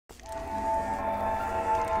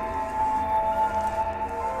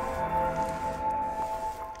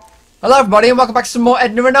Hello everybody and welcome back to some more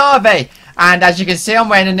Edna and Harvey. And as you can see I'm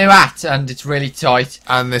wearing a new hat and it's really tight.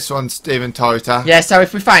 And this one's even tighter. Yeah, so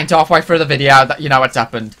if we faint halfway through the video, that you know what's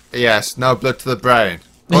happened. Yes, no blood to the brain.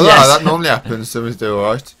 Although Yes. that normally happens, so we do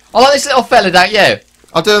alright. I like this little fella, don't you?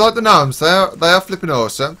 I do like the gnomes, they are flipping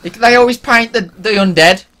awesome. They always paint the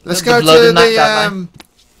undead. Let's the go blood to and that,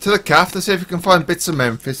 to the calf to see if we can find bits of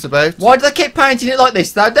Memphis about. Why do they keep painting it like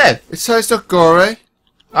this though, do? It's so it's not gory.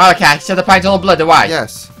 Oh, okay, so they paint all the blood away?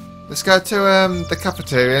 Yes. Let's go to the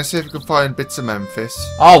cafeteria and see if we can find bits of Memphis.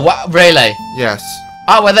 Oh, what? Really? Yes.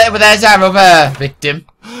 Oh, well, there's our other victim.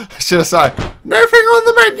 Should I say, nothing on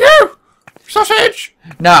the menu! Sausage!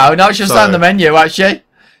 No, she'll say on the menu, won't she?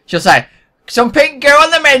 She'll say, some pink girl on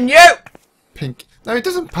the menu! Pink. No, it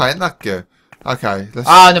doesn't paint that good. Okay, let's...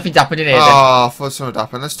 Oh, nothing's happened in here then. Oh, I thought something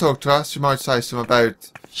happened. Let's talk to her. She might say something about...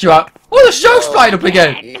 She won't. Oh, the show's played up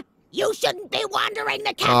again! You shouldn't be wandering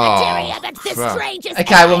the cafeteria. That's the crap. strangest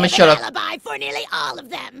Okay, well, shut up. alibi for nearly all of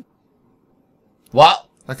them. What?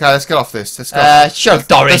 Okay, let's get off this. Let's go. Shut up,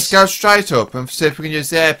 Doris. Let's go straight up and see if we can use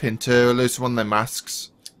the hairpin to loosen one of their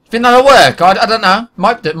masks. Think that'll work? I don't know.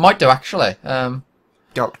 Might do actually.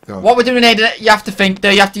 Go. What we're doing here, you have to think, do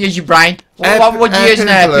you have to use your brain? What would you use an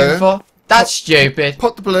hairpin hairpin balloon. for? That's stupid.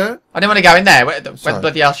 Put the balloon. I didn't want to go in there. Where the Sorry.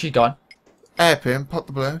 bloody hell she's gone? Hairpin, put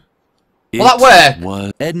the balloon. Will that work?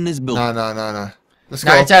 Was Edna's built. No. Let's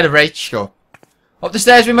No, go. it's out of reach. Let's go. Up the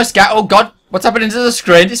stairs we must get. Oh god, what's happening to the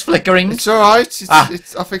screen? It's flickering. It's alright. Ah. I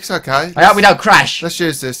think it's okay. I hope we don't crash. Let's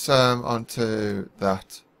use this onto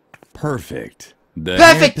that. Perfect. The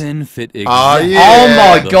Perfect. hairpin fit exactly. Oh, yeah.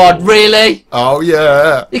 Oh my god, really? Oh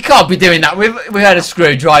yeah. You can't be doing that. We had a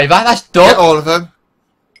screwdriver. That's Get dumb. all of them.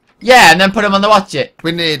 Yeah, and then put them on the watch it.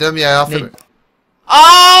 We need them. Yeah. I think.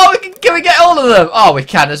 Oh, can we get all of them? Oh, we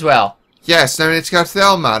can as well. Yes. Now we need to go to the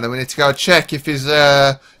old man and we need to go check if his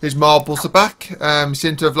marbles are back. He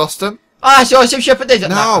seemed to have lost them. Ah, so I should put these.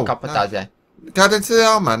 No, I can't put no. those there. Go down to the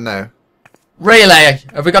old man now. Really?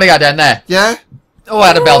 Have we got to go down there? Yeah. Oh, I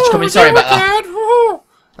had a belch coming. Sorry about that.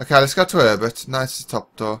 Okay, let's go to Herbert. No, it's the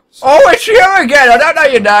top door. Oh, it's you again. I don't know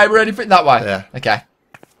your name or anything that way. Yeah. Okay.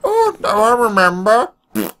 Oh, no, I remember.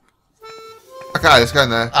 Okay, let's go in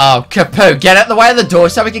there. Oh, Kapoo, get out the way of the door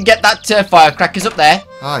so we can get that firecrackers up there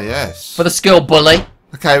Ah, yes. for the school bully.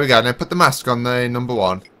 Okay, we go. Now put the mask on the number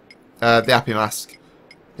one. The happy mask.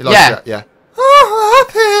 You like Yeah. that? Yeah. Oh,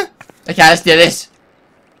 happy. Okay, let's do this.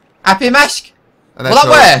 Happy mask? And Will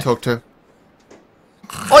that work? Talk to him.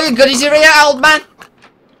 All your goodies are here, old man.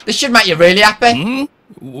 This should make you really happy.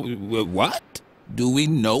 What? Do we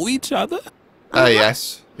know each other?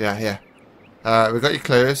 Yes. Yeah. We got your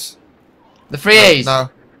clues. The three E's. No.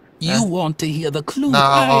 You want to hear the clue?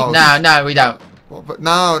 No. No, we don't. What, but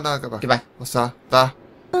no, go back. Go back. What's that? That?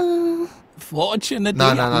 Fortunately, No,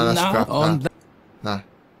 I'm that's not crap. on No. the No.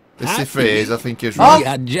 It's the three E's. I think you're We right.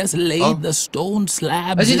 had just laid Oh. the stone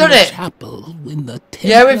slabs Has he in done the it? chapel when the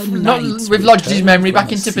Yeah, Templar Knights we've lodged his returned memory from back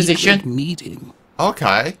a into secret position. Meeting.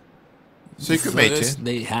 Okay. Secret First, meeting.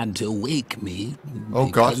 they had to wake me Oh,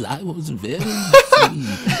 God. because I was very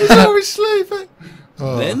asleep. He's always sleeping.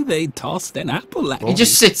 Oh. Then they tossed an apple at me. He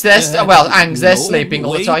just sits there, hangs there, sleeping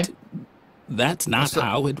all the time. That's not What's that?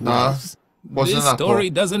 how it No, was. wasn't This an apple. story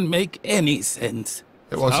doesn't make any sense.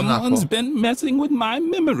 It wasn't an Someone's apple. been messing with my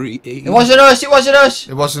memory. It wasn't us, it wasn't us.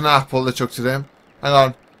 It wasn't an apple that chucked at him. Hang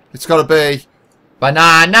on. It's got to be...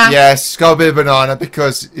 Banana. Yes, it's got to be a banana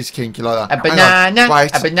because it's kinky like that. A banana. Hang on.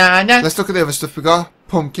 Wait. A banana. Let's look at the other stuff we got.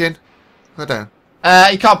 Pumpkin. Go down.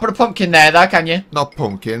 You can't put a pumpkin there though, can you? Not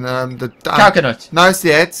pumpkin. The Coconut. No, it's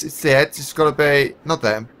the heads. It's the heads. It's got to be not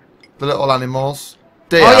them. The little animals.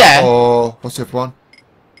 Deer. Oh, yeah. Or what's the other one?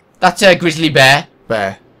 That's a grizzly bear.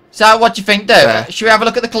 Bear. So what do you think, Bear. Should we have a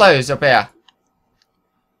look at the clothes up here?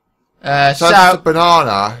 So it's the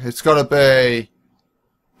banana. It's got to be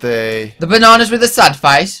the bananas with the sad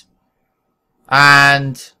face.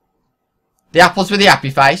 And the apples with the happy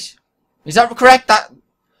face. Is that correct? That.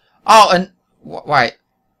 Oh, and wait.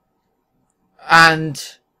 And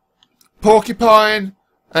porcupine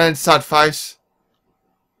and sad face.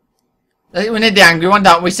 we need the angry one,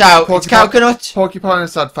 don't we? So it's coconut, Porcupine and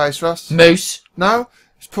sad face, Ross. moose, No,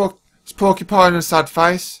 it's porcupine and sad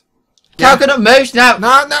face. Yeah. coconut moose. No,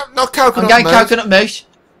 No, not coconut. I'm going moose. coconut moose.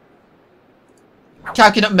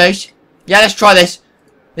 Coconut moose. Yeah, let's try this.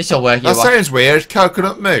 This will work. That sounds weird.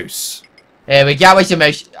 Coconut moose. Here we go. It's a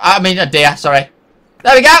moose. I mean a deer. Sorry.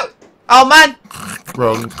 There we go. Oh man.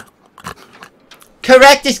 Wrong.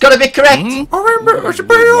 Correct. It's got to be correct. I remember it was a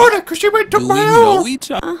banana because she went to Do we my know own.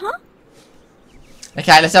 each other?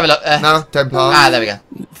 Okay, let's have a look. No, Templar. Ah, there we go.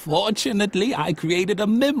 Fortunately, I created a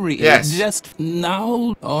memory Yes. aid just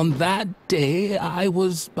now. On that day, I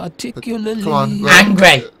was particularly Come on.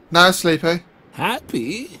 Angry. No, Sleepy.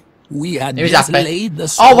 happy. We had He was just happy. laid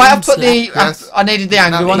the Oh, wait, I stone put the... slab. Yes. I needed the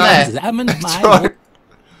angry one no. there. Examined That's my right.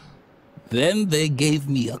 Then they gave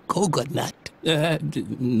me a coconut.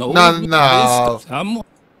 No. No. Some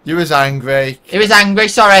You was angry. He was angry,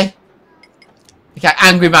 sorry. Okay,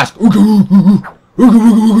 angry mask.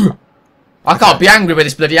 I can't be angry with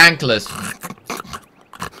this bloody anklers.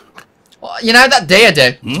 Well, you know that deer do.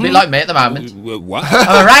 It's a bit like me at the moment. What?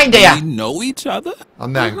 I'm a Do reindeer. we know each other?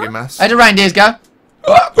 I'm the angry mask. How do reindeers go?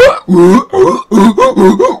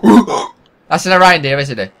 That's in a reindeer,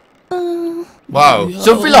 isn't it? Wow.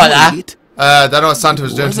 Something like that. Wait, Don't know what Santa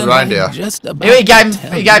was doing to the wasn't I reindeer. just about He gave to him,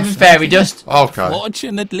 tell he gave you him fairy something? dust. Okay.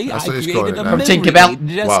 Fortunately, That's I what he's created calling a it now. memory Tinkerbell. aid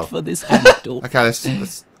just Wow. for this anecdote. Okay,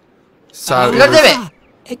 let's so You gotta do it. Ah,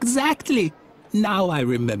 exactly. Now I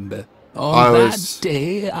remember. I On was that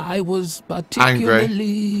day, I was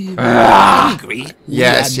particularly Ah. angry.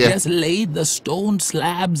 Yes, we had yeah. just laid the stone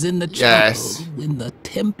slabs in the chapel Yes. when the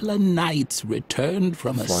Templar Knights returned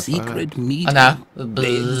from a secret meeting. I know.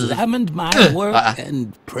 They examined my work Uh-uh.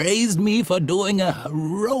 and praised me for doing a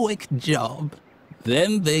heroic job.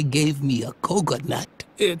 Then they gave me a coconut.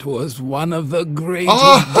 It was one of the greatest.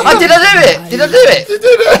 Oh, Did I do it? Did I do it? you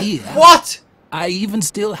did it. Yeah. What? I even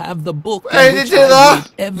still have the book. Hey, in did which you do I that?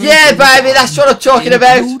 wrote everything Yeah, baby, that's what I'm talking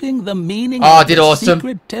about. including the meaning Oh, I of did the awesome.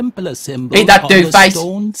 secret Templar symbol Eat that on the toothpaste.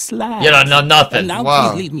 stone slab. You don't know nothing. And now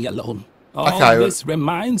Wow. please leave me alone. All Okay, well- this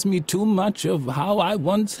reminds me too much of how I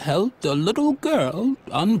once helped a little girl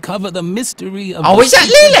uncover the mystery of Oh, the is that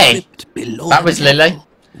secret Lily? crypt below That the was temple. Lily.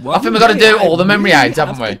 One I think we've got to day do all the memory really aids,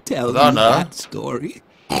 haven't have we? to tell I don't you know. that story.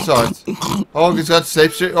 Sorry. Oh, he's got to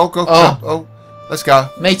sleep. Oh, go. Oh. Oh, let's go.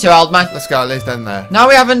 Me too, old man. Let's go. Leave them there. No,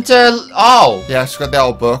 we haven't, oh. Yeah, she's got the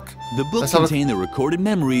old book. The book Let's have a- contained the recorded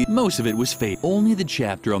memory. Most of it was fake. Only the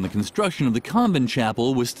chapter on the construction of the convent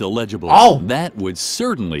chapel was still legible. Oh. That would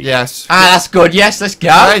certainly... Yes. Ah, that's good. Yes, let's go.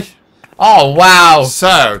 Hey. Oh, wow.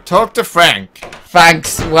 So, talk to Frank.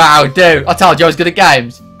 Thanks. Wow, dude. I told you I was good at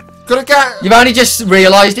games. Gonna get. You've only just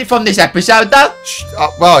realised it from this episode, though.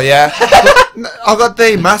 Well, yeah. I got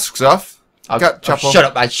the masks off. Oh, Get chapel. shut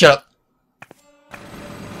up, man. Shut up.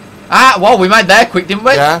 Ah, well, we made there quick, didn't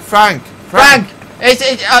we? Yeah, Frank. Frank.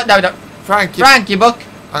 No. Frank. Frank, your book.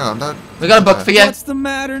 Hang on, don't. We got a book for you. What's the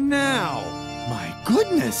matter now? My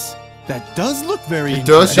goodness, that does look very It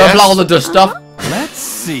does, Don't yes. blow all the dust off. Let's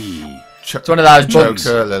see. It's one of those books.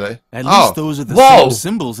 Joker, Lily. At Oh, least those are the Whoa. same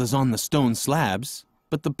symbols as on the stone slabs,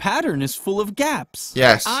 but the pattern is full of gaps.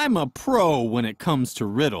 yes. I'm a pro when it comes to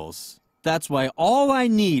riddles. That's why all I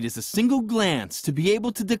need is a single glance to be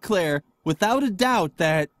able to declare without a doubt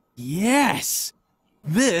that, yes,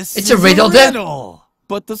 this It's is a riddle, dude. riddle.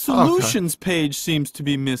 But the solutions page seems to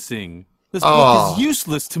be missing. This book Oh. is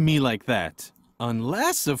useless to me like that.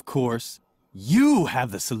 Unless, of course, you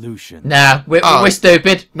have the solution. Nah, we're Oh.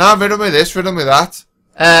 stupid. No, riddle me this, riddle me that.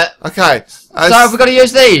 Okay. So have we got to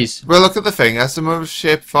use these? We'll look at the thing. As the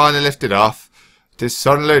mothership finally lifted off, it is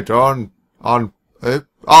suddenly drawn on.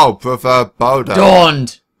 Brother Boulder.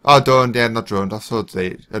 Dawned. Oh, dawned. Yeah, not drawn. I saw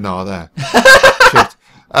the. No, there. Shit.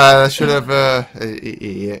 I should have.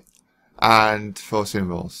 And 4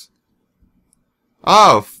 symbols.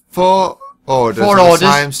 Oh, 4 orders. Four of orders.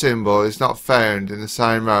 The same symbol is not found in the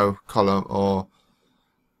same row, column, or.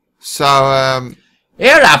 So,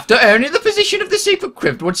 Hereafter, only the position of the secret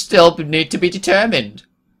crypt would still need to be determined.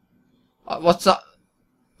 What's that?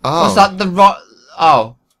 Oh. What's that? The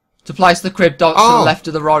Oh. To place the crypt to the Oh. left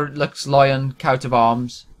of the Rolex Lion coat of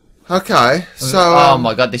arms. Okay. So. Oh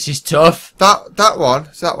my god, this is tough. That one.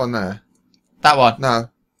 Is that one there? That one. No.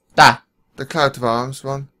 That. The coat of arms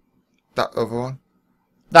one. That other one.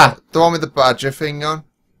 That. The one with the badger thing on.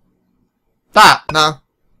 That. No.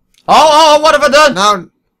 Oh, what have I done? No.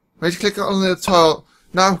 Where'd you click on the tile?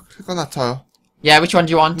 No. Click on that tile. Yeah, which one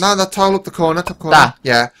do you want? No, that tile up the corner, top corner. That.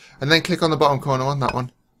 Yeah. And then click on the bottom corner one, that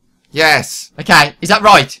one. Yes. Okay, is that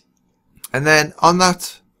right? And then on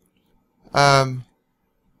that,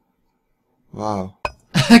 wow.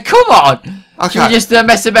 Come on! Okay. Should we just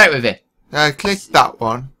mess about with it? Click that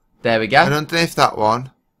one. There we And go. underneath that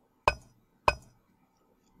one.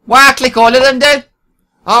 Wow, click all of them, dude.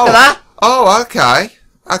 Oh. Look at that. Oh, okay.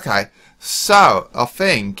 Okay. So, I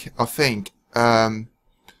think,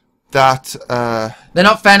 that, They're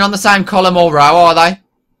not found on the same column or row, are they?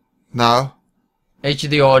 no. Each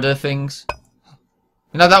of the order things.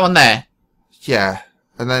 You know that one there? Yeah.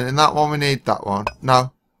 And then in that one we need that one.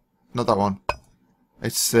 No. Not that one.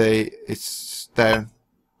 It's down.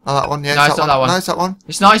 Oh, that one, yeah. No, it's not that one. No, it's that one.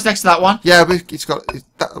 It's not. It's next to that one. Yeah, but it's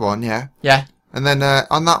that one, yeah. Yeah. And then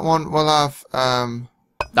on that one, we'll have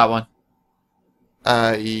that one.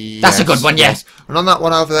 Yes, That's a good one, yes. And on that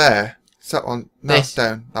one over there, it's that one. No, This.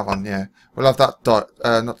 down. That one, yeah. We'll have that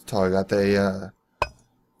not the tiger,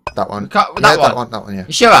 that one. That one? That one, yeah.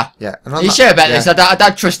 You sure? Yeah. And Are you sure about this? I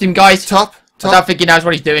don't trust him, guys. Top. I don't think he knows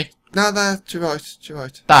what he's doing. No, there. To your right. To your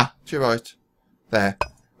right. That. To your right. There.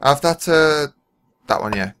 Have that. That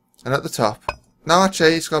one, yeah. And at the top. No,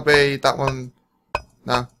 actually, it's got to be that one.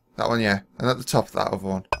 No, that one, yeah. And at the top, that other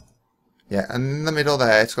one. Yeah, and in the middle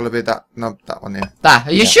there, it's got to be that. No, that one, yeah. That.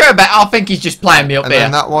 Are you sure about it? I think he's just playing me up and here.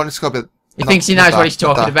 And then that one, it's got to be. He thinks he knows what he's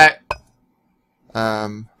talking about.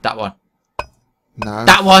 That one. No.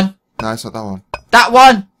 That one. No, it's not that one. That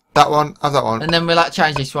one. That one. Have that one. And then we'll like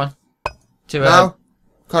change this one to no,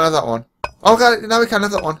 can't have that one. Okay, no, we can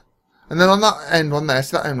have that one. And then on that end one there,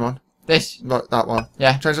 see that end one. This. Right, that one.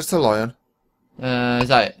 Yeah. Change that to lion. Is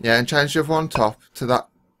that it? Yeah, and change the other one top to that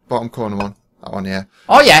bottom corner one. That one, yeah.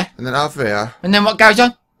 Oh yeah. And then over here. And then what goes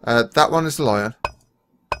on? That one is the lion.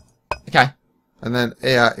 Okay. And then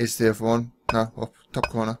here is the other one. No, up top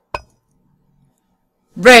corner.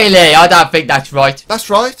 Really? I don't think that's right. That's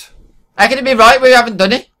right. How can it be right? We haven't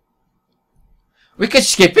done it. We could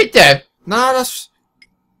skip it though. No, that's.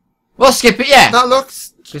 We'll skip it, yeah. No, look.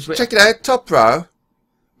 Check it out. Top row.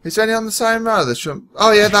 Is there any on the same row?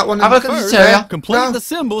 Oh yeah, that one. Have a look at the First, material. complete the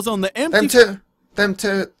symbols on the empty. Them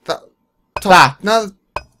two. That. Top. That. No,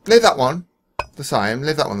 leave that one the same.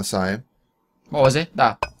 Leave that one the same. What was it?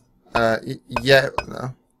 That. Yeah.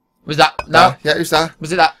 No. Was that? No. Yeah, who's that?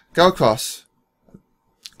 Was it that? Go across.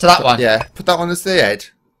 To that one? Yeah. Put that one as the head.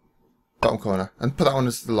 Bottom corner. And put that one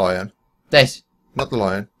as the lion. This? Not the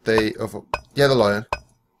lion. The other. Yeah, the lion.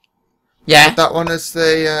 Yeah. Put that one as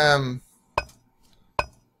the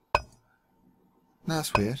No,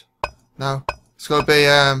 that's weird. No. It's got to be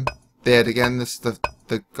the head again. This the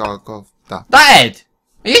gargoyle. That. That head?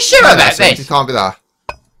 Are you sure No, about this? It can't be that.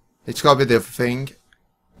 It's got to be the other thing.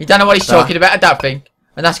 You don't know what he's talking about, I don't think.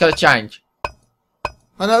 And that's got to change.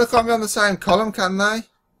 I know they can't be on the same column, can they?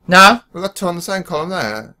 No? We've got two on the same column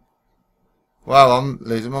there. Well, I'm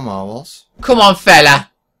losing my marbles. Come on,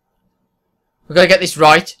 fella. We've got to get this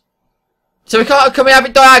right. So can we have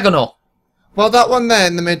it diagonal? Well, that one there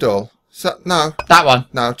in the middle. So, no. That one.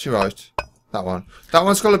 No, to your right. That one. That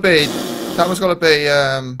one's got to be. That one's got to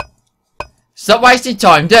be. Stop wasting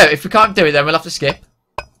time. Do it. If we can't do it, then we'll have to skip.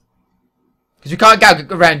 Because we can't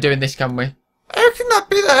go around doing this, can we? How can that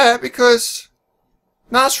be there? Because.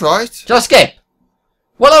 No, that's right. Shall I skip?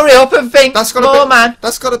 Well, hurry up and think. That's got to more, be. man.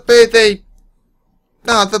 That's got to be the.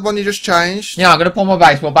 No, the one you just changed. Yeah, I'm going to pull my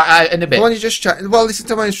baseball back out in a bit. The one you just changed. Well, listen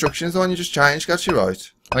to my instructions. The one you just changed. Got you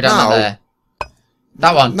right. We don't know there.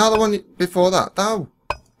 That one. No, the one before that. No.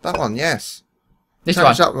 That one, yes. This Change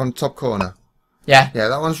one. that one, top corner. Yeah. Yeah,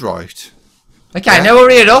 that one's right. Okay, Yeah. now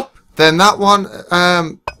hurry it up. Then that one,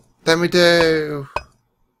 then we do...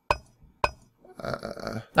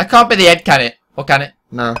 That can't be the head, can it? Or can it?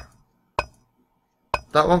 No.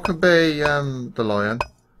 That one can be, the lion.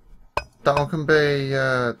 That one can be,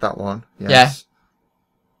 that one. Yes.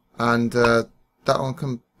 Yeah. And, that one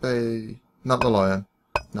can be... Not the lion.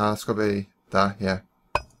 No, it's got to be that, yeah.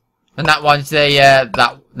 And that one's the,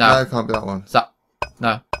 that... No, No. it can't be that one. Is that...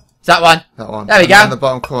 No. Is that one? That one. There we go. And the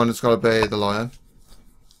bottom corner's got to be the lion.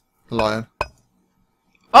 The lion.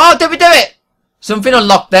 Oh, did we do it? Something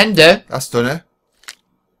unlocked then, do. That's done it.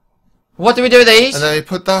 What do we do with these? And then you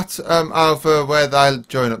put that over where they'll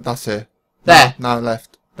join up. That's it. There. No,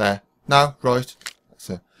 left. There. No, right. That's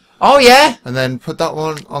it. Oh, yeah. And then put that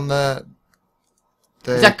one on the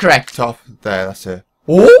Is that correct? top. There, that's it.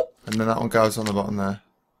 Oh? And then that one goes on the bottom there.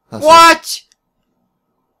 That's What? it.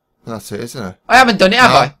 That's it, isn't it? I haven't done it,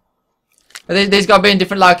 have No. I? These got to be in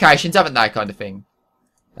different locations, haven't they, kind of thing?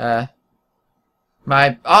 Oh,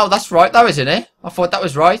 that's right, though, isn't it? I thought that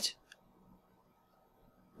was right.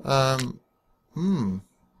 Hmm.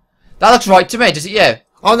 That looks right to me, does it you?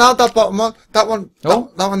 Oh, no, that bottom one. That one.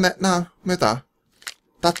 Oh. That one there. No, move that.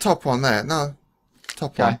 That top one there. No.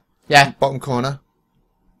 Top Okay. one. Yeah. Bottom corner.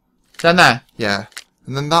 Down there. Yeah.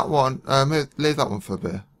 And then that one, leave that one for a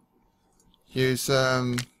bit. Use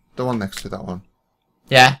the one next to that one.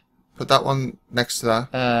 Yeah. Put that one next to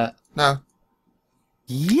that. No.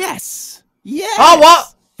 Yes! Yes! Oh,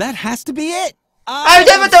 what? That has to be it! Oh,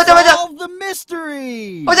 Solve the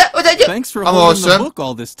mystery! Was that Thanks for I'm holding the awesome. book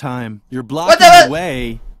all this time. You're What blocking the- the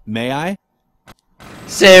way. May I?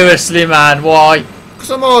 Seriously, man, why? Because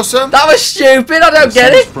I'm awesome. That was stupid, I don't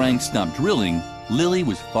get Since it. Frank stopped drilling, Lily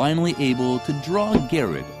was finally able to draw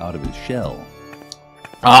Garrett out of his shell.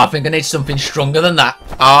 Oh, I think I need something stronger than that.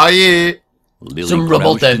 Are you? Lily Some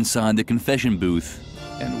rubble crouched then. inside the confession booth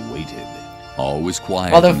and waited. All was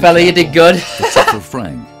quiet. Well, in then, the fella, you chapel, did good. except for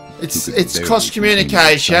Frank. It's who could barely cross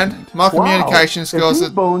communication. contain his My excitement. communication skills are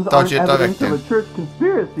dodgy at directing. church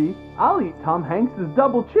conspiracy, I'll eat Tom Hanks's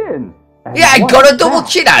double chin. And Yeah, I what got is a double that?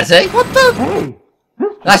 chin, has he? What the? Hey,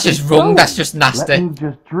 this That's is just wrong. stone. That's just Let nasty. me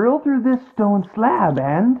just drill through this stone slab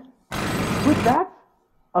and... With that,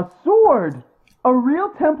 a sword! A real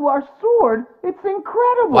Templar sword! It's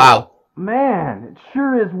incredible! Wow. Man, it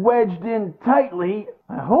sure is wedged in tightly.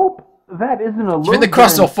 I hope that isn't a Do you think the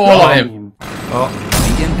cross will fall on him?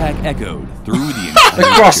 The impact echoed through the The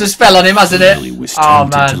entire cross has fell on him, hasn't it? Lily was Oh,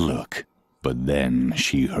 tempted to man. look, but then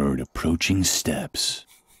she heard approaching steps.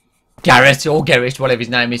 Garrett, or Gerrit, whatever his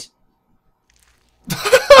name is.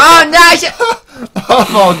 Oh, no!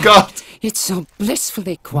 Oh my god! It's so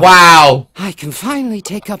blissfully quiet. Wow. I can finally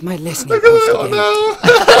take up my listening Look at it! post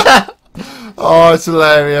Oh again. no! Oh, it's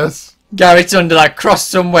hilarious. Garrett's under that cross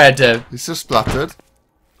somewhere, dude. He's just splattered.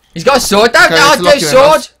 He's got a sword. Don't Okay, do let's lock him in, sword.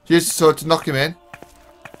 Ross. Use the sword to knock him in.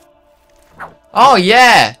 Oh,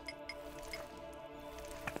 yeah.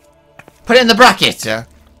 Put it in the bracket. Yeah.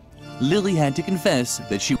 Lily had to confess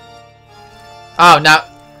that she Oh, now.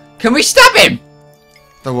 Can we stab him?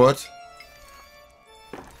 The wood.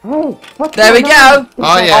 Hey, what's There we going go. on?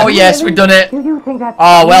 Oh, yeah. Oh, yes, we've done it. Do you think that's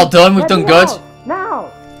Oh, well funny? done. We've Let done me good. out.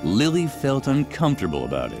 Now! Lily felt uncomfortable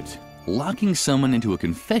about it. Locking someone into a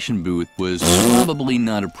confession booth was probably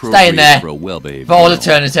not appropriate there. for a well-behaved For all girl.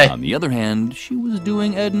 eternity. On the other hand, she was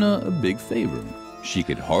doing Edna a big favor. She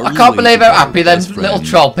could hardly I can't wait believe to how tell happy her them best little friend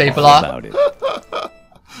troll people all are. about it.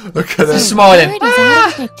 Look at He's it. smiling. Bird is out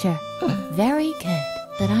of the picture. Very good.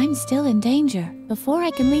 But I'm still in danger. Before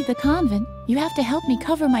I can leave the convent, you have to help me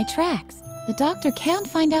cover my tracks. The doctor can't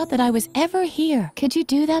find out that I was ever here. Could you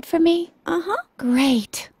do that for me? Uh-huh.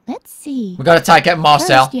 Great. Let's see. We gotta take out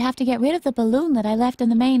Marcel. First, you have to get rid of the balloon that I left in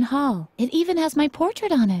the main hall. It even has my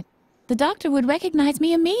portrait on it. The doctor would recognize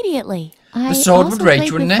me immediately. The sword would also reach,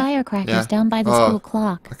 played wouldn't with it? firecrackers Yeah. down by the Oh, school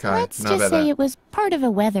clock. okay, Let's know just better. say it was part of a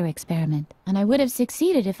weather experiment, and I would have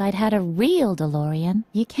succeeded if I'd had a real DeLorean.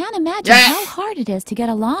 You can't imagine Yeah. how hard it is to get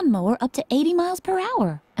a lawnmower up to 80 miles per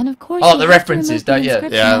hour. And of course, Oh, you the have to references, remove the don't you?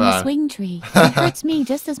 inscription Yeah, on the man. swing tree. It hurts me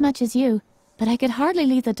just as much as you. But I could hardly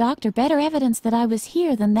leave the doctor better evidence that I was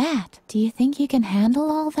here than that. Do you think you can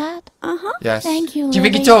handle all that? Uh-huh. Yes. Thank you, Do you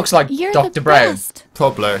think he Lily. talks like You're Dr. the Brown? best.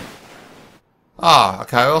 Probably. Ah,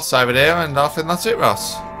 okay, we'll save it here, and I think that's it,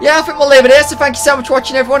 Ross. Yeah, I think we'll leave it here. So thank you so much for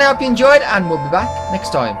watching, everyone. I hope you enjoyed, and we'll be back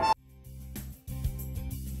next time.